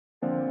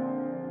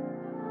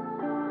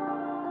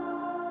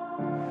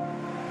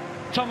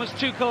Thomas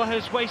Tuchel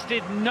has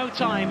wasted no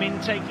time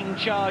in taking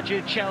charge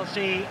at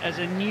Chelsea as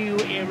a new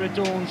era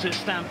dawns at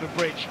Stamford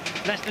Bridge.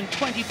 Less than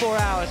 24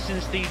 hours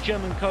since the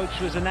German coach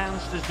was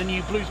announced as the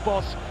new Blues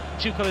boss,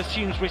 Tuchel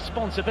assumes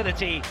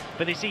responsibility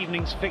for this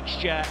evening's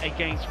fixture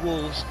against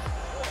Wolves.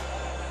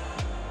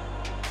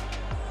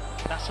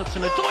 That's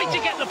Hudson-Odoi to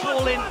get the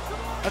ball in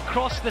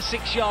across the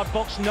 6-yard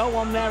box. No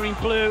one there in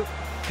blue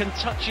can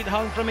touch it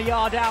home from a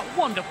yard out.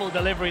 Wonderful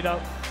delivery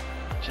though.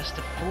 Just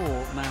a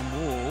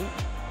 4-man wall.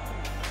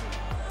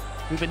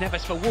 Ruben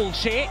Neves for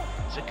Wolves here.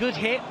 It's a good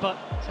hit, but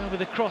it's over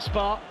the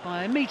crossbar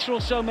by a metre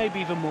or so, maybe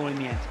even more in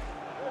the end.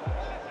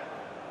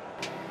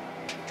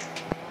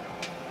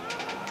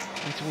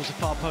 And towards the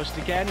far post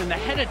again, and the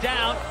header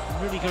down.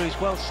 Rudiger is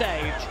well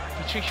saved.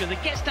 Patricia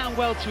that gets down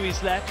well to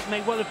his left,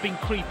 may well have been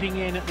creeping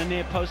in at the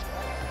near post.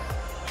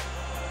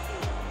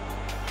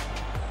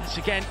 That's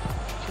again,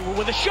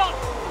 with a shot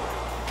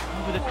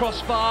over the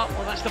crossbar.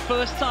 Well, that's the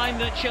first time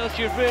that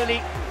Chelsea have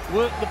really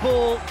worked the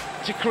ball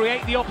to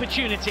create the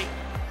opportunity.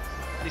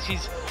 This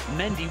is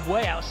Mendy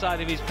way outside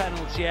of his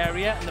penalty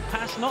area, and the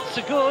pass not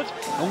so good,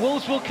 and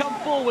Wolves will come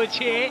forwards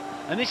here,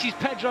 and this is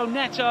Pedro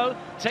Neto,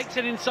 takes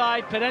it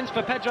inside, Perens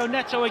for Pedro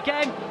Neto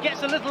again,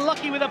 gets a little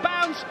lucky with a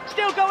bounce,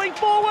 still going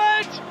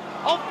forward,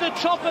 off the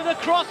top of the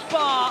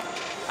crossbar,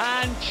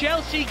 and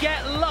Chelsea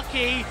get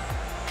lucky,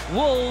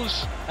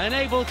 Wolves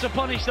unable to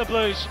punish the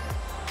Blues.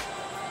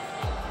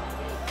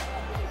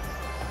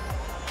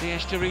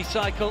 Ziyech to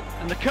recycle,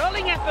 and the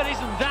curling effort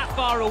isn't that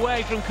far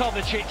away from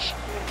Kovacic.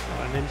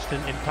 An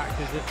instant impact,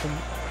 is it, from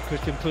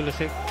Christian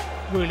Pulisic?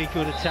 Really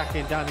good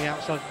attacking down the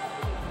outside.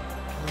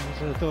 Comes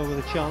to the door with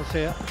a chance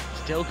here.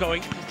 Still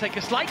going to take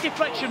a slight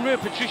deflection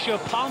route. Patricia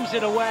palms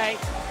it away.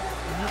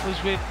 And that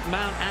was with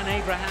Mount and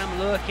Abraham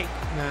lurking.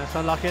 No, it's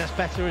unlucky. That's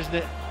better, isn't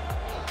it?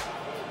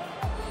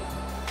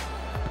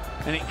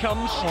 And it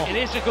comes, It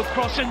is a good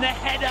cross, and the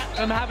header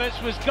from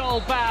Havertz was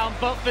goal-bound,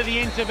 but for the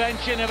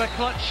intervention of a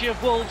clutch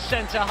of Wolves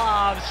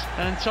centre-halves.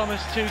 And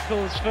Thomas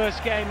Tuchel's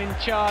first game in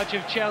charge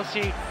of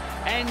Chelsea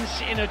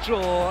ends in a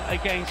draw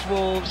against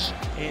Wolves.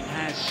 It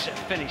has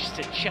finished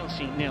at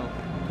Chelsea 0,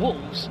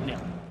 Wolves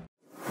 0.